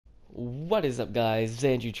What is up, guys?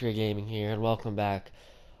 Xandru Gaming here, and welcome back.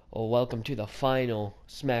 Well, welcome to the final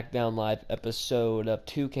SmackDown Live episode of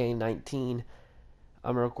 2K19.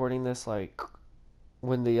 I'm recording this like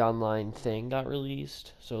when the online thing got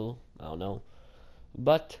released, so I don't know.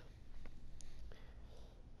 But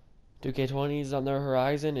 2K20 is on the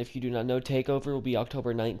horizon. If you do not know, TakeOver will be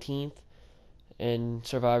October 19th, and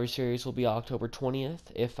Survivor Series will be October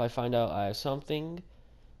 20th. If I find out I have something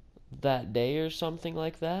that day or something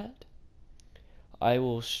like that, I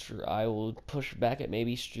will push back it,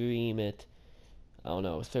 maybe stream it, I don't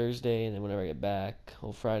know, Thursday, and then whenever I get back,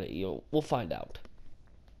 or Friday, we'll find out.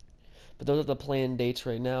 But those are the planned dates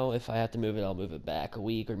right now. If I have to move it, I'll move it back a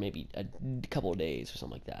week or maybe a couple of days or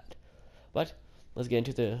something like that. But let's get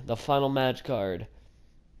into the final match card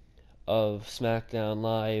of SmackDown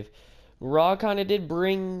Live. Raw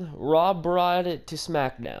brought it to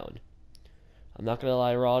SmackDown. I'm not gonna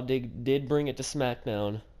lie, Raw did bring it to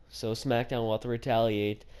SmackDown, so SmackDown will have to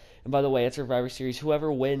retaliate. And by the way, at Survivor Series,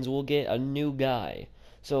 whoever wins will get a new guy.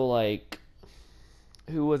 So like,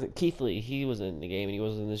 who wasn't Keith Lee? He wasn't in the game and he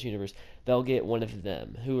wasn't in this universe. They'll get one of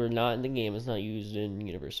them who are not in the game, is not used in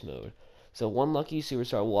universe mode. So one lucky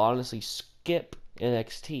superstar will honestly skip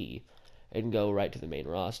NXT and go right to the main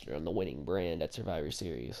roster on the winning brand at Survivor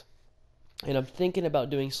Series. And I'm thinking about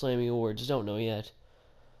doing Slamming Awards. Don't know yet,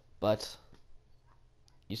 but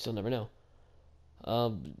you still never know.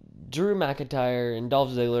 Drew McIntyre and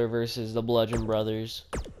Dolph Ziggler versus the Bludgeon Brothers.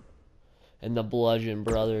 And the Bludgeon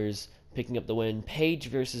Brothers picking up the win. Paige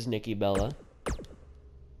versus Nikki Bella.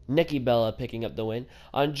 Nikki Bella picking up the win.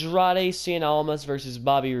 Andrade Cien Almas versus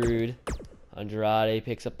Bobby Roode. Andrade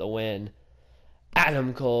picks up the win.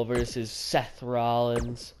 Adam Cole versus Seth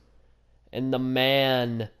Rollins. And the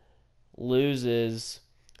man loses.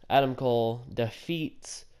 Adam Cole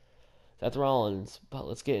defeats Seth Rollins. But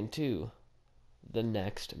let's get into the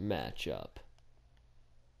next matchup.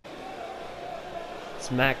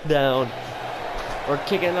 SmackDown. We're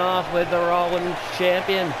kicking off with the Raw Women's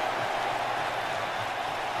Champion.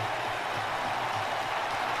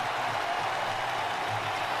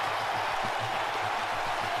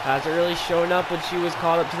 Hasn't really shown up when she was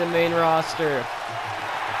called up to the main roster.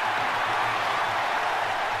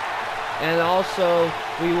 And also,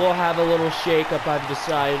 we will have a little shake-up, I've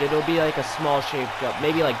decided. It'll be like a small shake-up.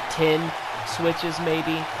 Maybe like 10 switches,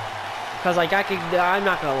 maybe. Because, like, I'm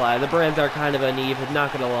not going to lie. The brands are kind of uneven,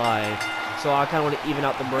 not going to lie. So I kind of want to even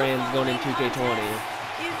out the brands going in 2K20.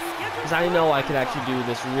 Because I know I could actually do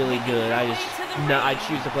this really good. I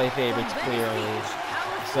choose to play favorites clearly.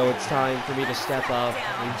 So it's time for me to step up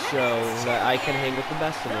and show that I can hang with the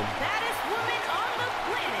best of them.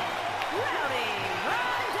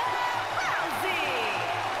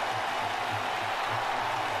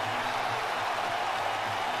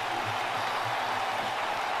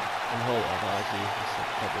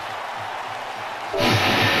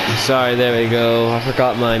 Sorry, there we go. I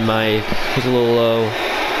forgot my mic. It was a little low.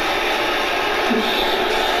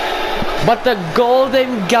 But the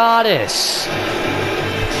Golden Goddess.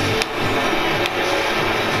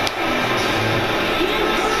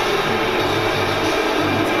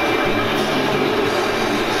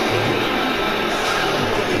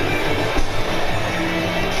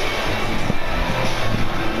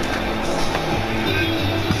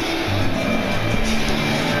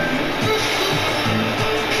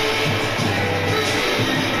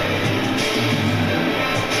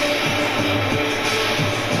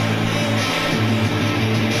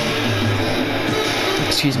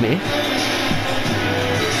 Excuse me.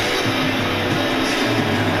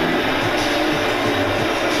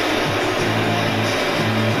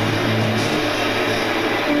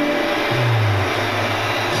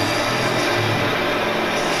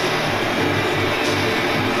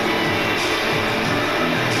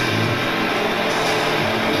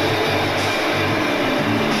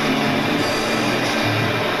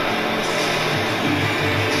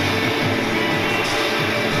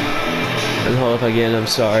 And hold up again, I'm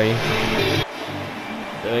sorry.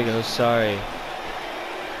 There we go, sorry.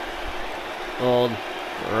 Old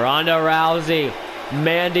Ronda Rousey,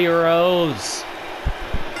 Mandy Rose.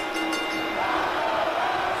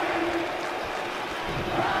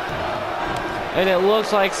 And it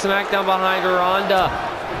looks like SmackDown behind Ronda.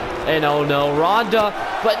 And oh no, Ronda,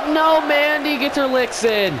 but no, Mandy gets her licks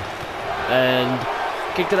in. And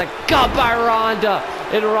kick to the gut by Ronda.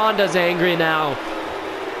 And Ronda's angry now.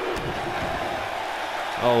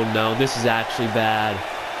 Oh no, this is actually bad.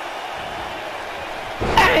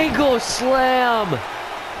 Angle slam!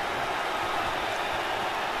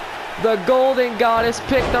 The Golden Goddess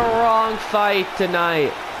picked the wrong fight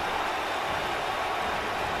tonight.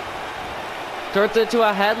 Turns into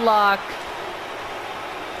a headlock.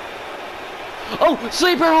 Oh,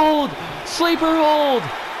 sleeper hold! Sleeper hold!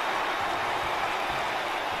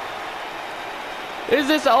 Is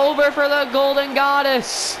this over for the Golden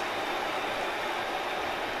Goddess?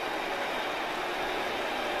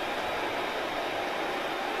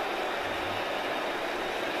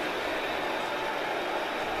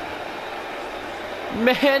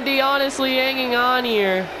 Mandy honestly hanging on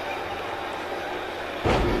here.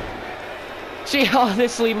 She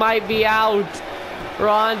honestly might be out.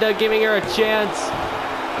 Ronda giving her a chance.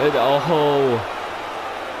 And oh.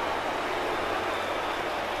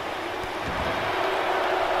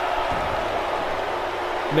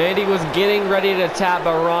 Mandy was getting ready to tap,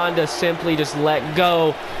 but Ronda simply just let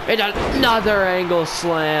go. And another angle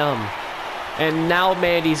slam. And now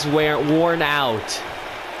Mandy's worn out.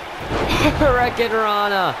 Hurricane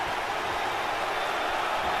Rana.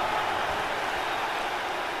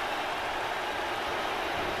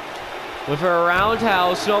 With her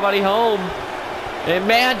roundhouse, nobody home. And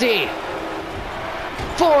Mandy.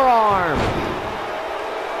 Forearm.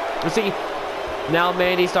 Let's see. Now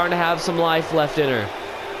Mandy's starting to have some life left in her.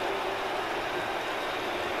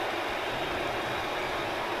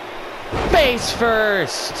 Face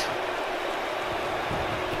first.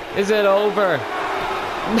 Is it over?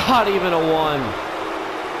 Not even a one.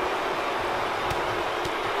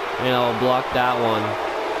 And I'll block that one.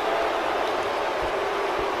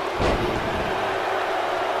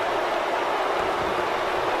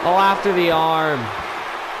 Oh, after the arm.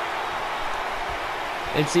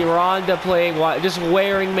 And see Ronda playing, just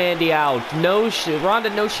wearing Mandy out. Ronda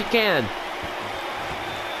knows she can.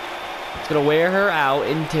 It's gonna wear her out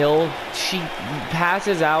until she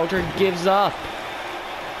passes out or gives up.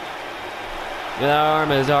 The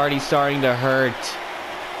arm is already starting to hurt.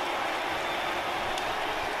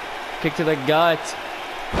 Kick to the gut.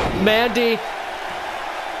 Mandy.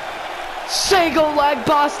 Single leg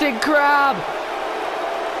Boston Crab.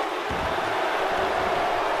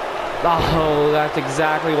 Oh, that's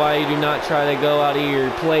exactly why you do not try to go out of your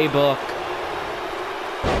playbook.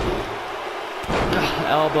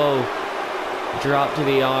 Elbow. Drop to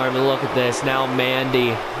the arm, and look at this. Now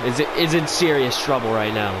Mandy is in serious trouble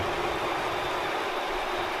right now.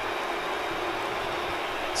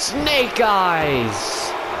 Snake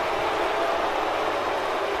Eyes!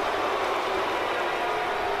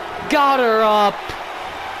 Got her up!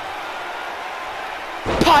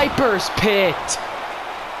 Piper's Pit!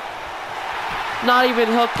 Not even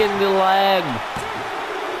hooking the leg.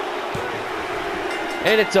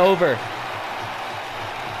 And it's over.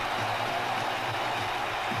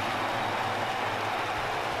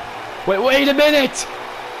 Wait a minute!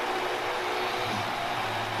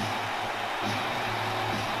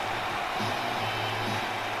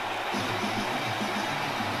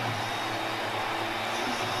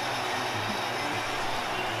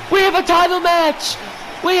 We have a title match!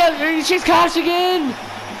 She's cashing in!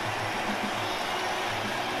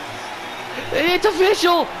 It's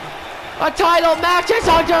official! A title match is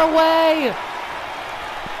underway!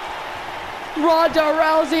 Ronda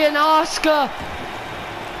Rousey and Asuka!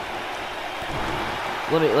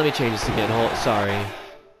 Let me change this again. Sorry.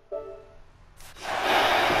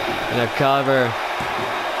 And a cover.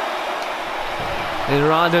 And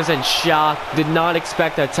Ronda's in shock. Did not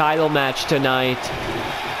expect a title match tonight.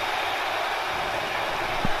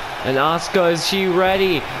 And Asuka, is she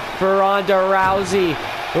ready for Ronda Rousey?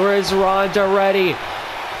 Or is Ronda ready?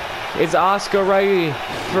 Is Asuka ready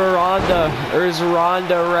for Ronda? Or is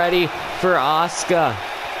Ronda ready for Asuka?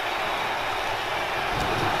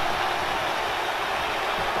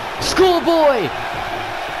 Schoolboy!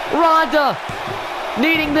 Ronda!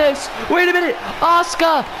 Needing this! Wait a minute!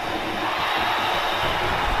 Asuka!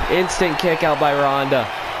 Instant kick out by Ronda.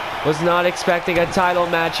 Was not expecting a title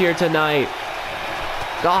match here tonight.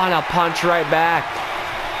 God, a punch right back.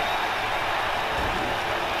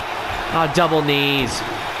 Oh, double knees.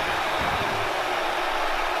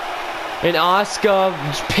 And Asuka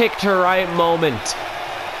picked her right moment.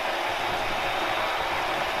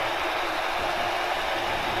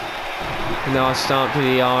 And now a stomp to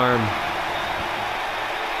the arm.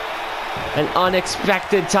 An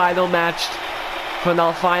unexpected title match from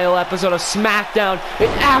the final episode of SmackDown.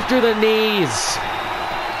 And after the knees.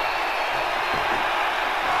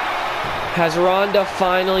 Has Ronda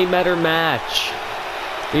finally met her match?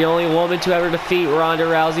 The only woman to ever defeat Ronda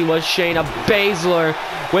Rousey was Shayna Baszler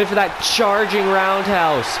with that charging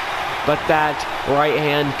roundhouse. But that right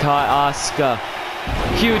hand caught Asuka.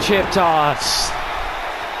 Huge hip toss.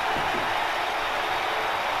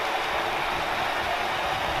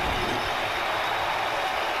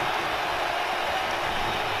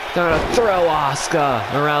 They're gonna throw Asuka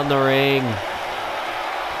around the ring.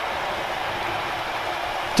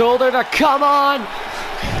 Told her to come on.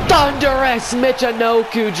 Thunderous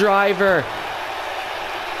Michinoku driver.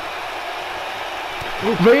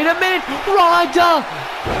 Wait a minute. Ronda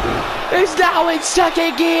is now in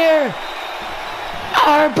second gear.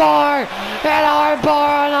 Armbar and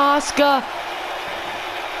armbar on Asuka.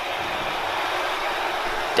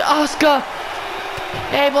 Asuka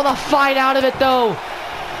able to fight out of it though.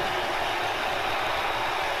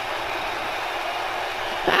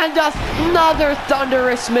 And another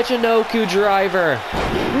thunderous Michinoku driver.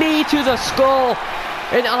 Knee to the skull.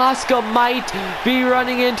 And Asuka might be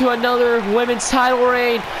running into another women's title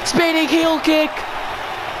reign. Spinning heel kick.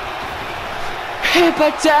 Hip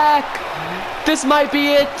attack. This might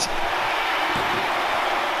be it.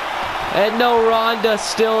 And no, Ronda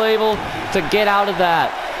still able to get out of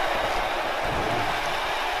that.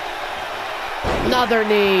 Another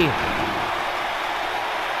knee.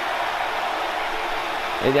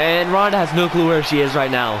 And Ronda has no clue where she is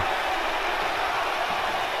right now.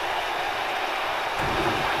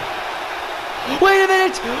 Wait a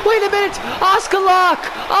minute! Wait a minute! Asuka lock!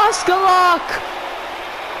 Asuka lock!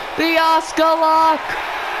 The Asuka lock!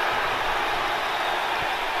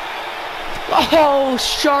 Oh,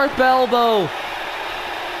 sharp elbow!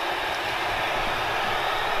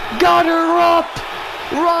 Got her up!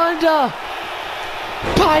 Ronda!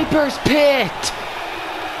 Piper's Pit!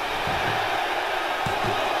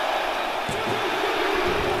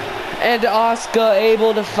 And Asuka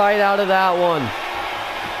able to fight out of that one.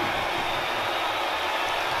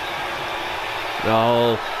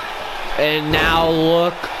 Oh, and now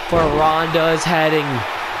look where Ronda is heading.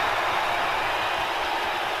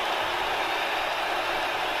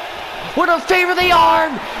 With a favor of the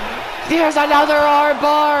arm. There's another arm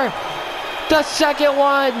bar. The second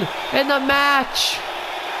one in the match.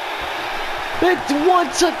 And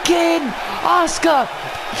once again, Asuka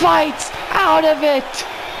fights out of it.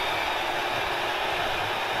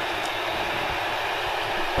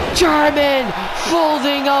 German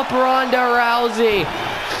folding up Ronda Rousey.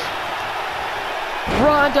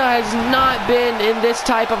 Ronda has not been in this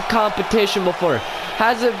type of competition before.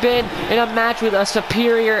 Hasn't been in a match with a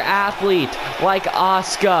superior athlete like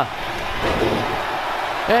Asuka.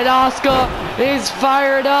 And Asuka is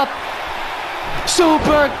fired up.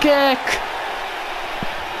 Super kick.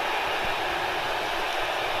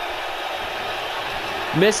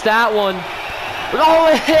 Missed that one.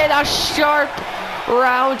 Oh, it hit a sharp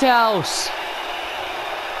roundhouse.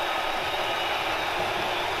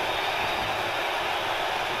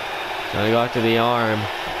 Trying to go after the arm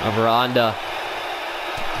of Ronda.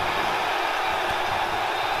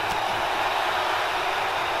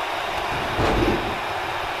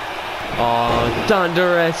 Oh,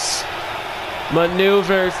 thunderous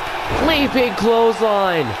maneuvers. Leaping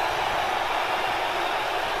clothesline.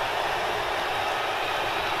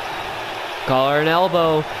 Collar and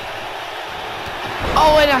elbow.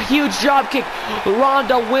 Oh, and a huge drop kick.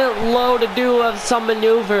 Ronda went low to do some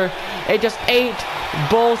maneuver. It just ate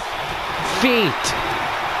both feet.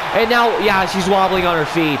 And now, yeah, she's wobbling on her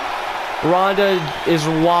feet. Ronda is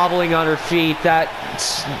wobbling on her feet. That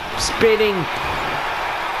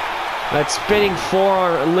spinning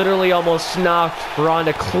forearm literally almost knocked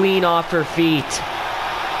Ronda clean off her feet.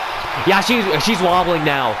 Yeah, she's wobbling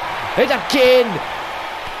now. And again.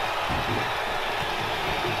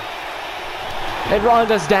 And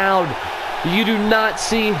Ronda's down. You do not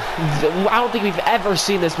see. I don't think we've ever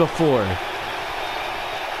seen this before.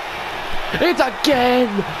 It's again.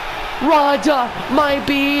 Ronda might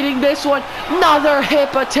be eating this one. Another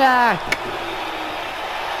hip attack.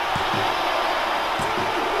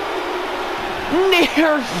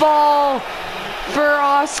 Near fall for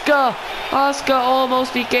Asuka. Asuka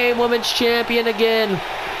almost became women's champion again.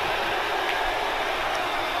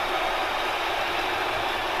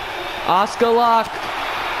 Asuka lock.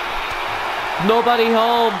 Nobody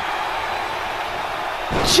home.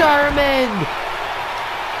 German.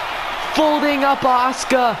 Folding up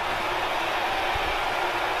Asuka.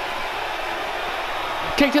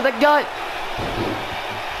 Kick to the gut.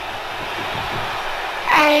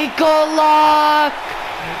 Ankle lock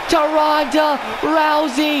to Ronda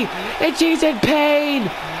Rousey. And she's in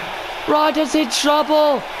pain. Ronda's in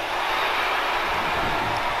trouble.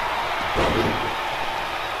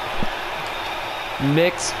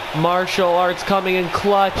 Mixed martial arts coming in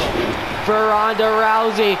clutch for Ronda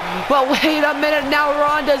Rousey. But wait a minute, now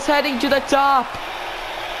Ronda's heading to the top.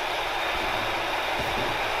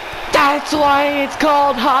 That's why it's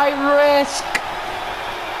called high risk.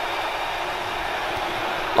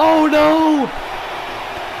 Oh no.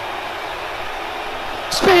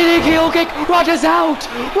 Spinning heel kick. Rogers out.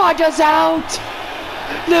 Rogers out.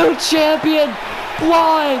 New champion.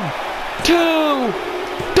 1, 2,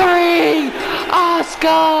 3.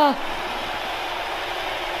 Asuka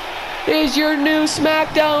is your new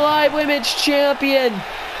SmackDown Live Women's Champion.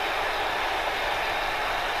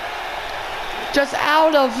 Just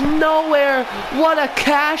out of nowhere, what a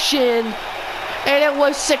cash in, and it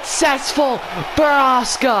was successful for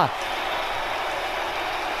Asuka.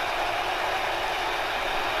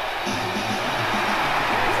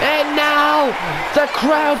 And now the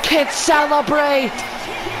crowd can celebrate.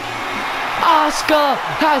 Asuka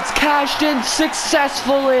has cashed in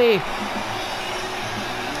successfully.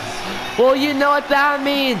 Well, you know what that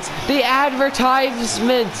means. The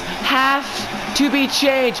advertisements have to be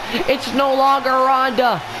changed. It's no longer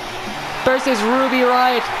Ronda versus Ruby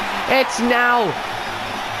Riott. It's now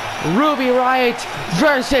Ruby Riott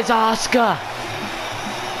versus Asuka.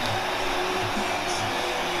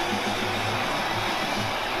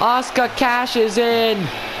 Asuka cashes in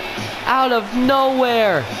out of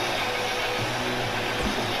nowhere.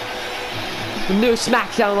 The new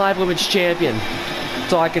SmackDown Live Women's Champion.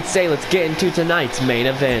 That's all I could say. Let's get into tonight's main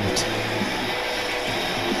event.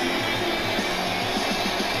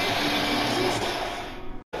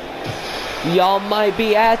 Y'all might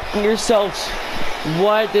be asking yourselves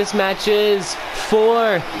what this match is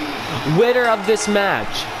for. Winner of this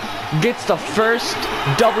match gets the first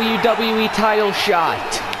WWE title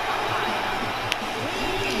shot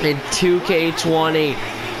in 2K20.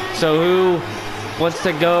 So who wants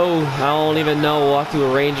to go? I don't even know. We'll have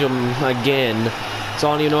to arrange them again. So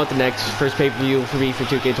I don't even know what the next first pay-per-view will be for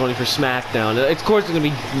 2K20 for SmackDown. Of course it's gonna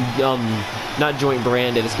be not joint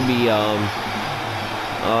branded. It's gonna be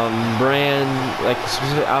brand, like,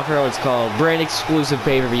 I forget what it's called, brand exclusive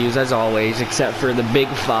pay-per-views as always, except for the big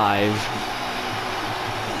 5.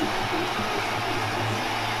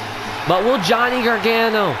 But will Johnny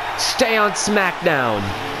Gargano stay on SmackDown?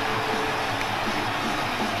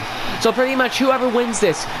 So pretty much whoever wins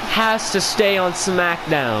this has to stay on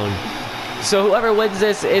SmackDown. So whoever wins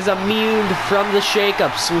this is immune from the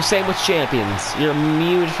shakeups. Same with champions. You're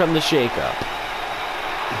immune from the shakeup.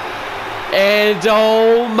 And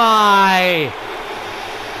oh my!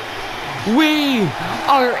 We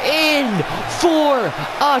are in for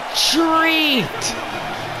a treat!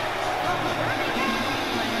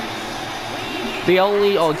 The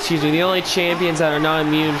only champions that are not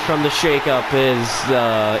immune from the shakeup is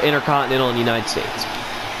the Intercontinental in the United States.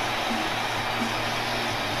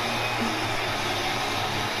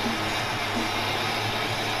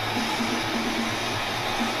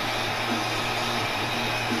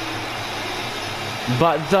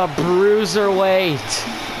 But the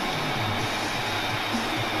Bruiserweight.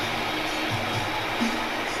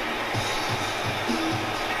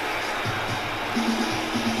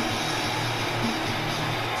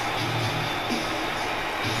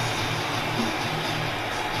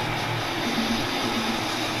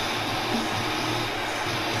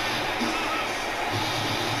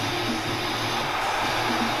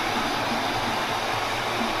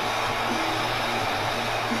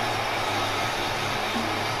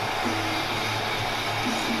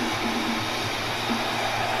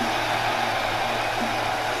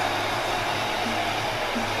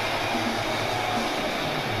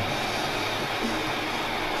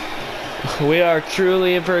 We are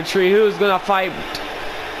truly in for a treat. Who's gonna fight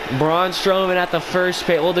Braun Strowman at the first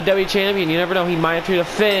pay? Well, the WWE champion, you never know, he might have to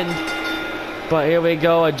defend. But here we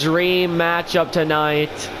go, a dream matchup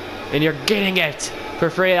tonight. And you're getting it for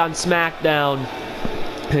free on SmackDown.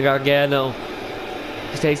 Gargano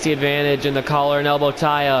takes the advantage in the collar and elbow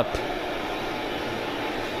tie-up.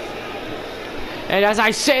 And as I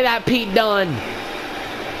say that, Pete Dunne.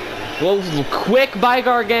 Well, quick by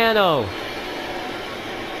Gargano.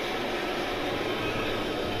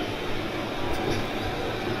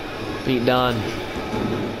 Pete Dunne.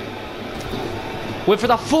 Went for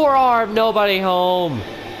the forearm, nobody home.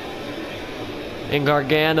 And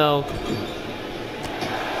Gargano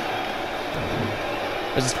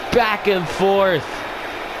is back and forth.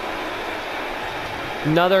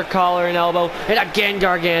 Another collar and elbow. And again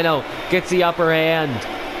Gargano gets the upper hand.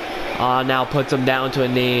 Now puts him down to a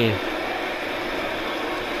knee.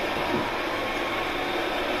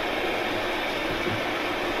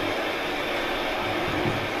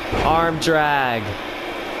 Arm drag.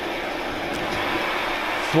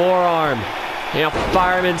 Forearm. And a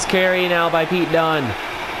fireman's carry now by Pete Dunne.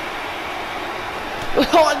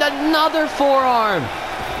 Oh, and another forearm.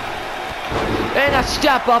 And a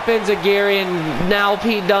step up enziguri, and now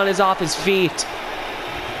Pete Dunne is off his feet.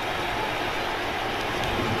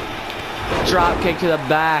 Drop kick to the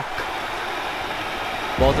back.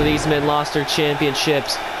 Both of these men lost their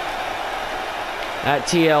championships at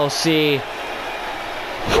TLC.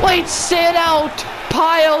 Wait, sit out!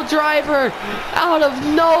 Pile driver out of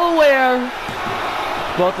nowhere!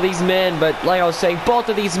 Both of these men, but like I was saying, both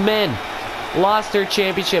of these men lost their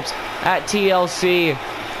championships at TLC.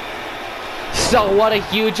 So what a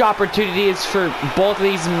huge opportunity is for both of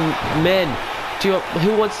these men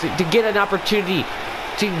who wants to get an opportunity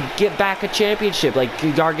to get back a championship. Like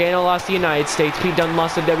Gargano lost the United States, Pete Dunne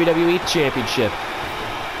lost the WWE championship.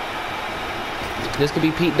 This could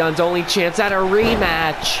be Pete Dunne's only chance at a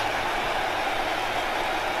rematch.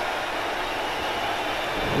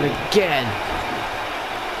 And again.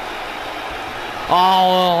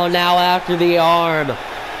 Oh, now after the arm.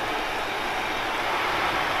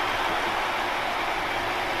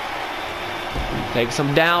 Takes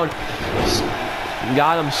him down.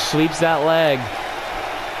 Got him, sweeps that leg.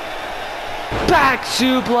 Back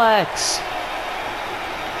suplex.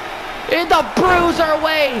 And the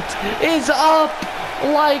bruiserweight is up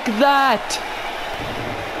like that.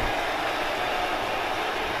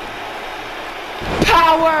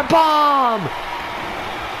 Power bomb.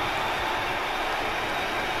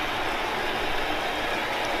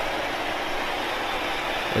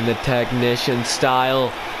 And the technician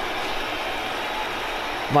style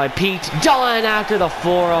by Pete Dunne after the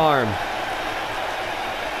forearm.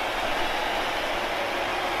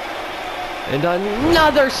 And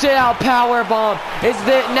another sit-out power bomb. Is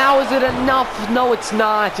it enough? No, it's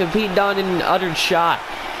not. And Pete Dunne in an uttered shot.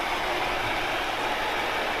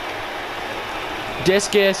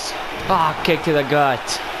 Discus. Ah, kick to the gut.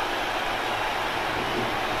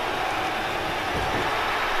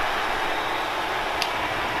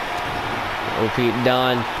 Oh, Pete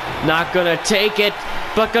Dunne not gonna take it,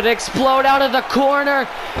 but gonna explode out of the corner.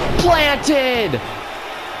 Planted.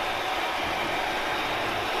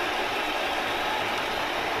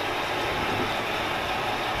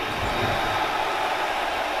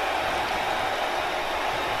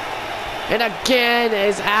 And again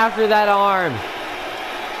is after that arm.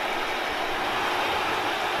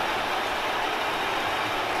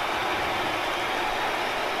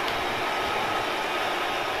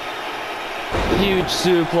 Huge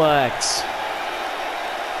suplex.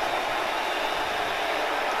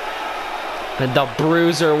 And the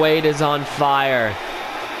bruiserweight is on fire.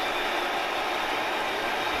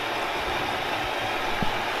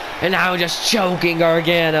 And now just choking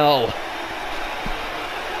Gargano.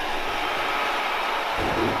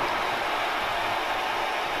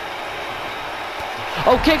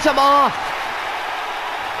 Oh, kicks him off.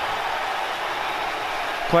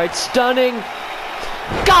 Quite stunning.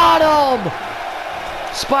 Got him!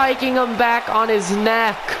 Spiking him back on his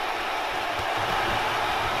neck.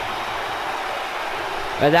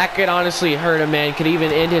 And that could honestly hurt a man. Could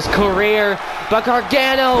even end his career. But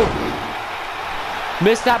Gargano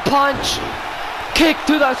missed that punch. Kick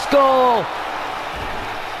to the skull.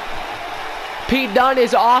 Pete Dunne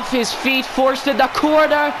is off his feet, forced in the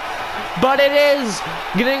corner. But it is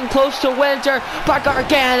getting close to winter. But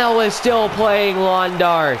Gargano is still playing lawn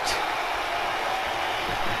dart.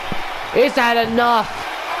 Is that enough?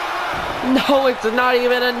 No, it's not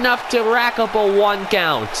even enough to rack up a 1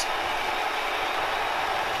 count.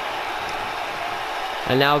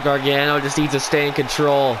 And now Gargano just needs to stay in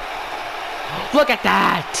control. Look at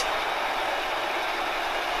that!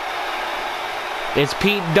 Is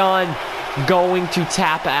Pete Dunne going to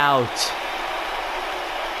tap out?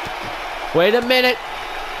 Wait a minute.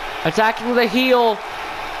 Attacking the heel.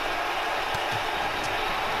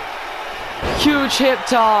 Huge hip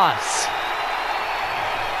toss.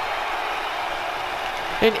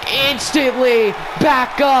 And instantly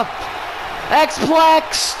back up.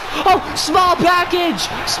 X-Plex. Oh, small package.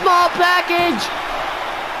 Small package.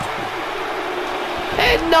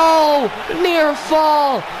 And no. Near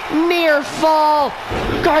fall. Near fall.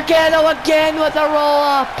 Gargano again with a roll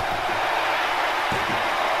up.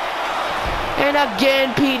 And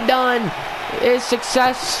again, Pete Dunne is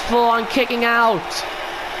successful on kicking out.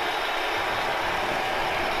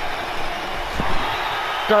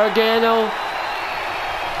 Gargano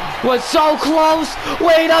was so close.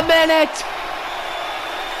 Wait a minute.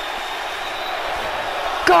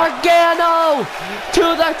 Gargano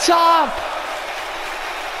to the top.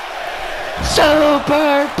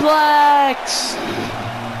 Superplex.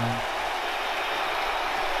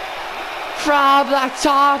 From the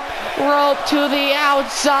top rope to the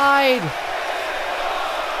outside.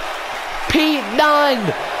 Pete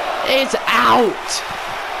Dunne is out.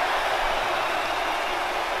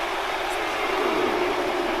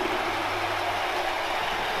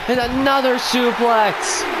 And another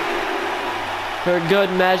suplex for good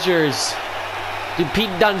measures. Dude,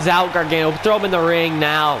 Pete Dunne's out, Gargano. Throw him in the ring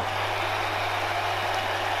now.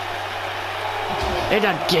 And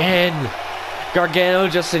again. Gargano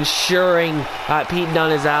just ensuring that Pete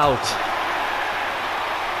Dunne is out.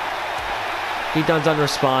 Pete Dunne's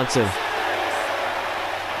unresponsive.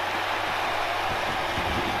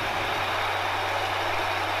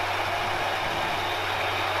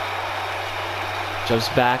 Jumps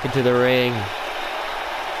back into the ring.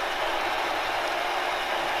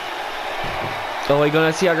 Oh, we're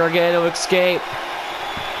gonna see our Gargano escape.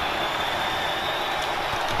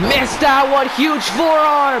 Missed that one, huge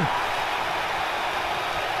forearm.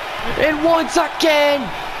 And once again,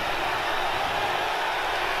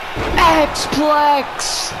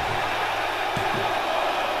 X-Plex.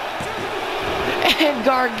 And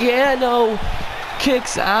Gargano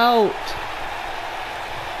kicks out.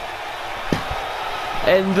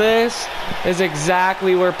 And this is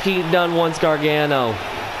exactly where Pete Dunne wants Gargano.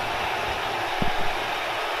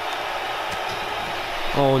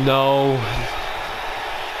 Oh no.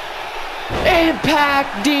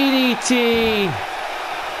 Impact DDT.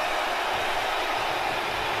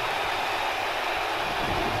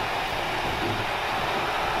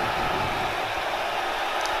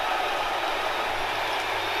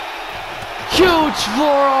 Huge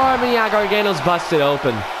forearm, and yeah, Gargano's busted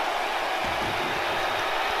open.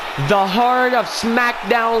 The heart of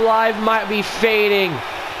SmackDown Live might be fading.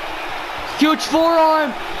 Huge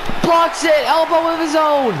forearm, blocks it, elbow of his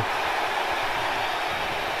own.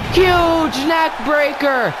 Huge neck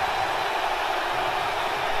breaker.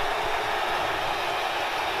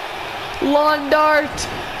 Lawn dart.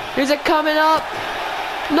 Is it coming up?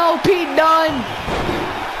 No, Pete Dunne.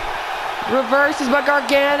 Reverses, but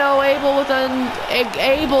Gargano able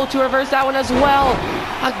to reverse that one as well.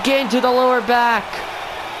 Again to the lower back.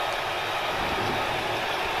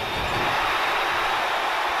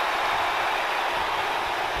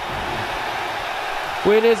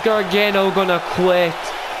 When is Gargano gonna quit?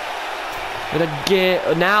 And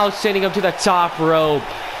again, now sending him to the top rope.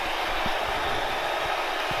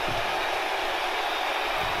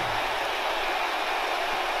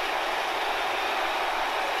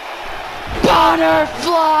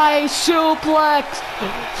 Butterfly suplex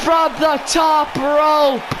from the top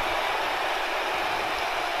rope.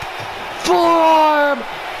 Forearm.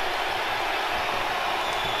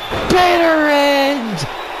 Bitter end.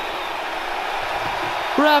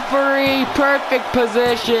 Referee, perfect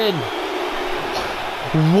position.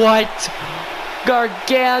 What?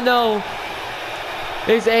 Gargano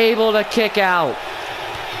is able to kick out.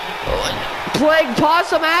 Plague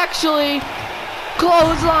Possum actually.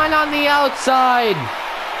 Clothesline on the outside.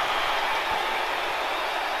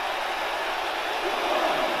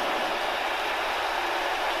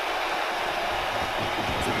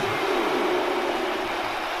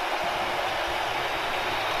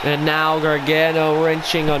 And now Gargano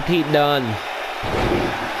wrenching on Pete Dunne.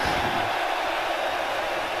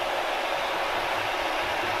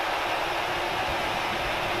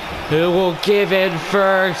 Who will give in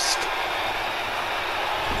first?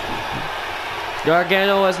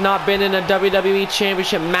 Gargano has not been in a WWE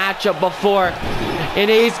Championship matchup before, and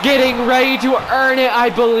he's getting ready to earn it, I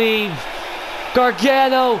believe.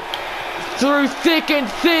 Gargano, through thick and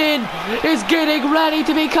thin, is getting ready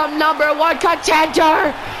to become #1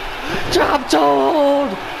 contender. Drop to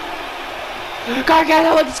hold.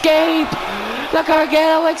 Gargano escape. The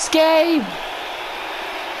Gargano escape.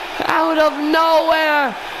 Out of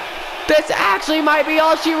nowhere. This actually might be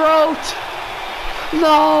all she wrote.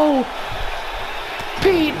 No.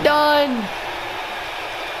 Pete Dunne.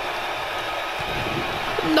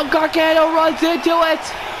 No, Gargano runs into it.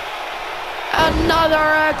 Another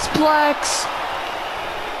X-Plex.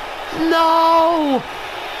 No.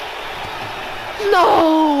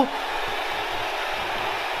 No.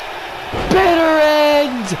 Bitter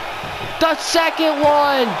end. The second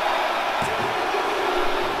one.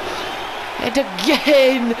 And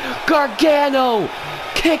again, Gargano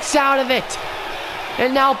kicks out of it.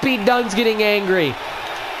 And now Pete Dunne's getting angry.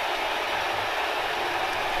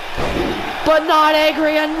 But not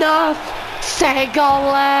angry enough. Single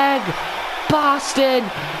leg. Boston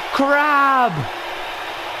Crab.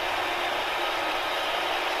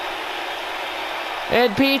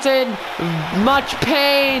 And Pete's in much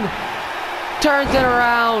pain. Turns it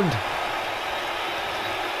around.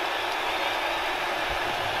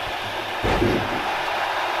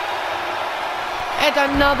 And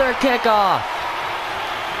another kickoff.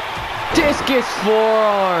 Discus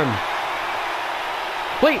forearm.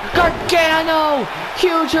 Wait, Gargano!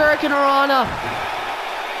 Huge Hurricane Rana.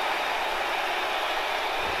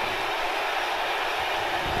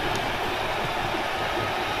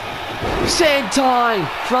 Senton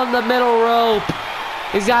from the middle rope.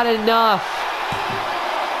 Is that enough?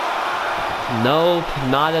 Nope,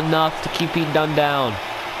 not enough to keep Pete Dunne down.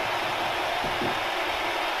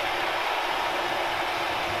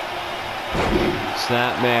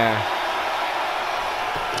 Snapmare.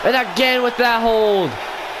 And again with that hold.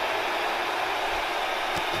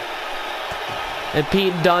 And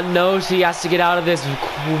Pete Dunne knows he has to get out of this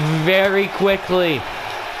very quickly.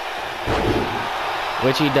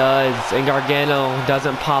 Which he does. And Gargano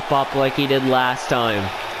doesn't pop up like he did last time.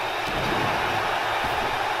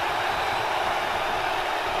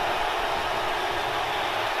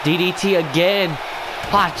 DDT again.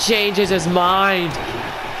 Changes his mind.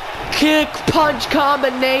 Kick punch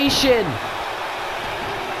combination.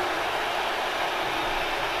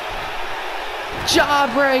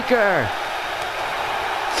 Jawbreaker.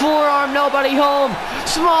 Forearm, nobody home.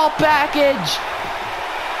 Small package.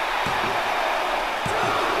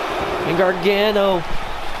 And Gargano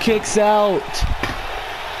kicks out.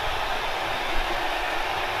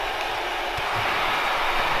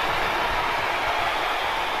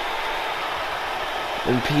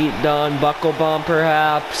 And Pete Dunne, buckle bomb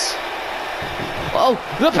perhaps. Oh,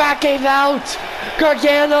 the back gave out.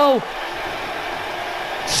 Gargano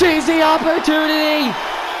sees the opportunity.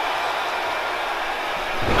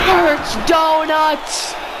 Hurts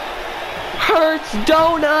donuts. Hurts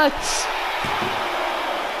donuts.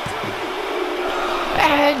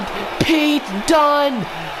 And Pete Dunne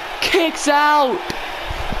kicks out.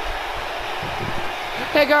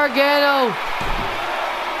 Hey, Gargano.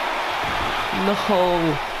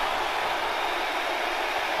 No.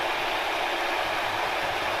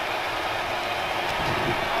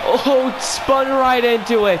 Oh, spun right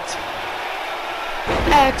into it.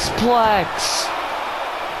 X-Plex.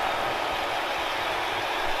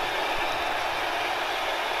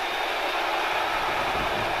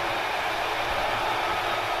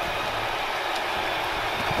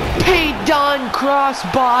 Pete Dunne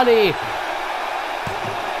crossbody.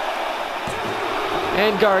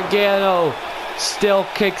 And Gargano still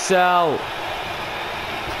kicks out.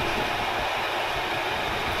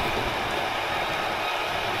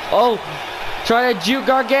 Oh, trying to juke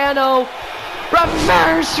Gargano.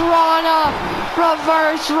 Reverse Rana.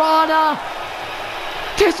 Reverse Rana.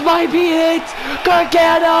 This might be it.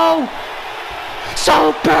 Gargano.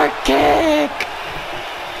 Super kick.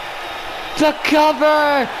 The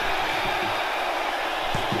cover.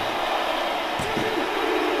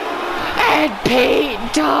 And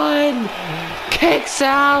Pete Dunne kicks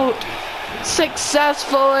out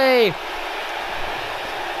successfully.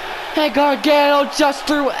 And Gargano just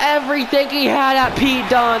threw everything he had at Pete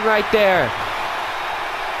Dunne right there.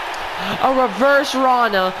 A reverse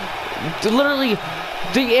Rana. Literally,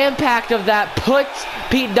 the impact of that puts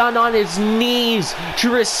Pete Dunne on his knees to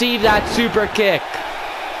receive that super kick.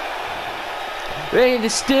 And he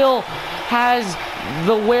still has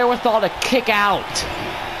the wherewithal to kick out.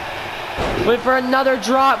 Wait for another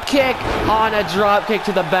drop kick. On a drop kick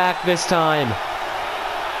to the back this time.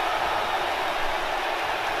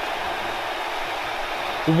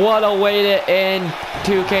 What a way to end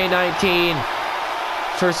 2K19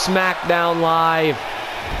 for SmackDown Live.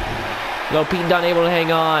 No, Pete Dunne able to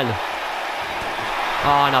hang on.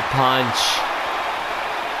 On a punch.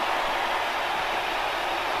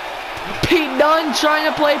 Pete Dunne trying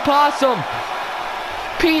to play possum.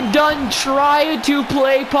 Pete Dunne trying to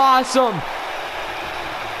play possum.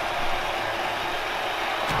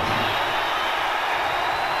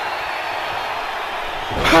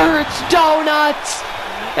 Hurts donuts.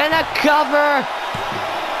 And a cover.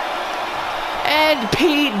 And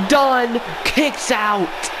Pete Dunne kicks out.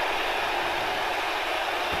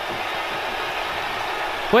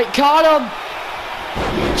 Wait, caught him.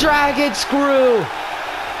 Dragon screw.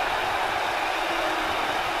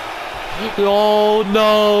 Oh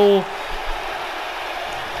no.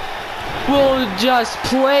 We'll just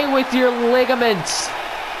play with your ligaments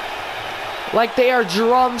like they are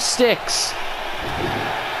drumsticks.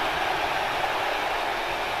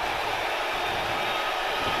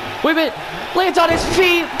 Wait a minute. Lands on his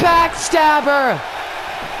feet. Backstabber.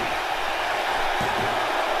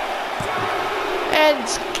 And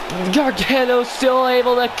Gargano still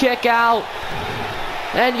able to kick out.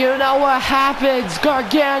 And you know what happens.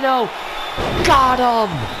 Gargano got him.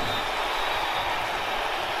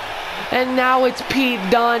 And now it's Pete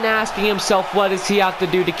Dunne asking himself, what does he have to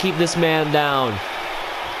do to keep this man down?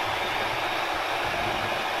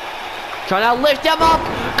 Trying to lift him up.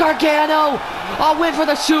 Gargano. I'll win for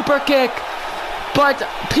the super kick. But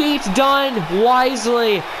Pete Dunne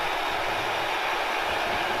wisely.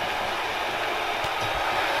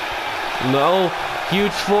 No.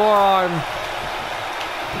 Huge forearm.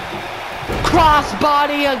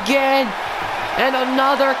 Crossbody again. And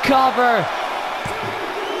another cover.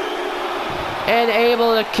 And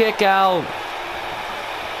able to kick out.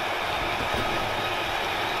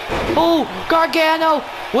 Oh, Gargano.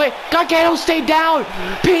 Wait, Gargano stayed down.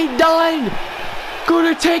 Pete Dunne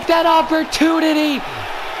gonna take that opportunity.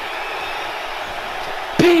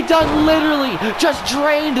 Pete Dunne literally just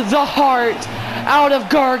drained the heart out of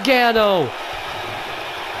Gargano.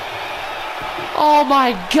 Oh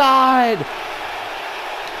my God.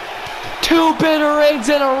 2 bitter ends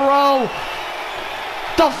in a row.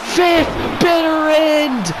 The 5th bitter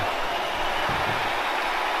end.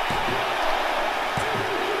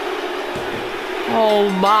 Oh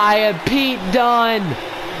my, and Pete Dunne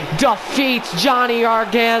defeats Johnny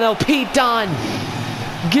Gargano. Pete Dunne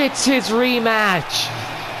gets his rematch.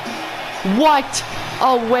 What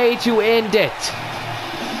a way to end it.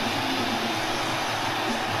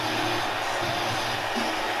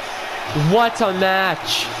 What a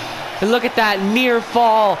match. And look at that near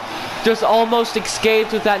fall. Just almost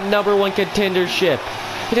escaped with that #1 contendership.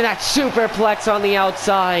 He did that superplex on the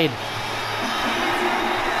outside.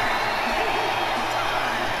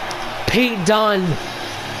 Pete Dunne,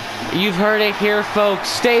 you've heard it here, folks,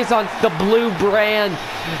 stays on the blue brand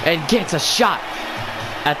and gets a shot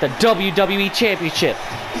at the WWE Championship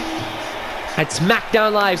at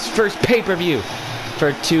SmackDown Live's first pay-per-view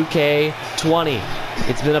for 2K20.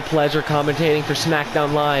 It's been a pleasure commentating for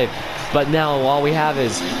SmackDown Live, but now all we have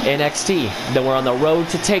is NXT. Then we're on the road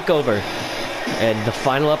to TakeOver and the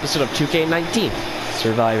final episode of 2K19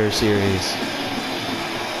 Survivor Series.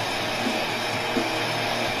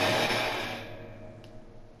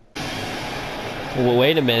 Well,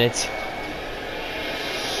 wait a minute.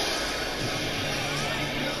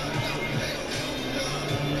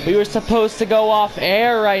 We were supposed to go off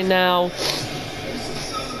air right now.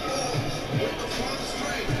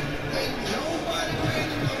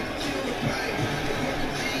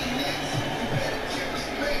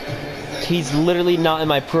 He's literally not in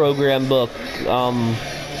my program book.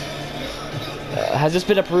 Has this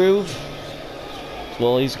been approved?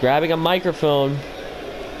 Well, he's grabbing a microphone.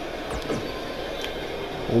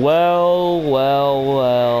 Well,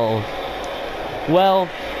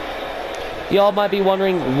 y'all might be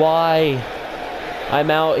wondering why I'm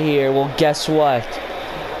out here. Well, guess what?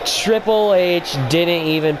 Triple H didn't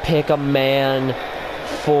even pick a man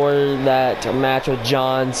for that match with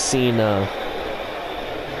John Cena.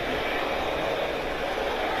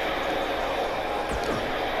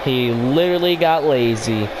 He literally got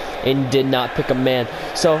lazy and did not pick a man.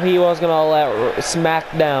 So he was going to let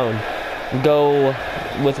SmackDown go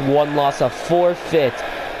with 1 loss, a forfeit.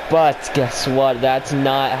 But guess what? That's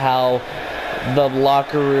not how the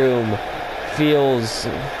locker room feels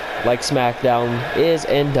like SmackDown is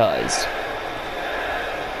and does.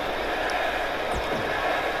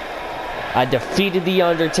 I defeated The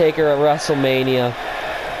Undertaker at WrestleMania,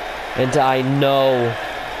 and I know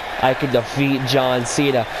I could defeat John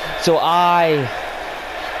Cena. So I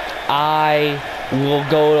will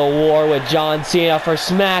go to war with John Cena for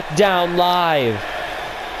SmackDown Live.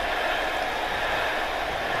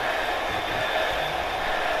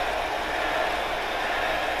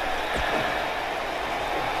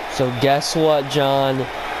 So guess what, John?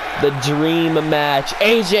 The dream match,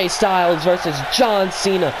 AJ Styles versus John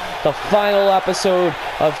Cena, the final episode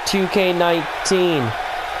of 2K19.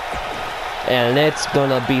 And it's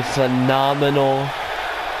gonna be phenomenal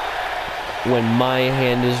when my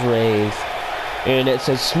hand is raised. And it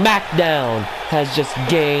says SmackDown has just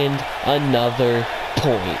gained another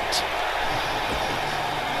point.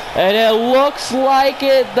 And it looks like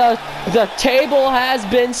the table has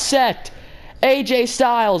been set. AJ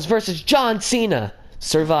Styles versus John Cena,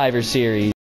 Survivor Series.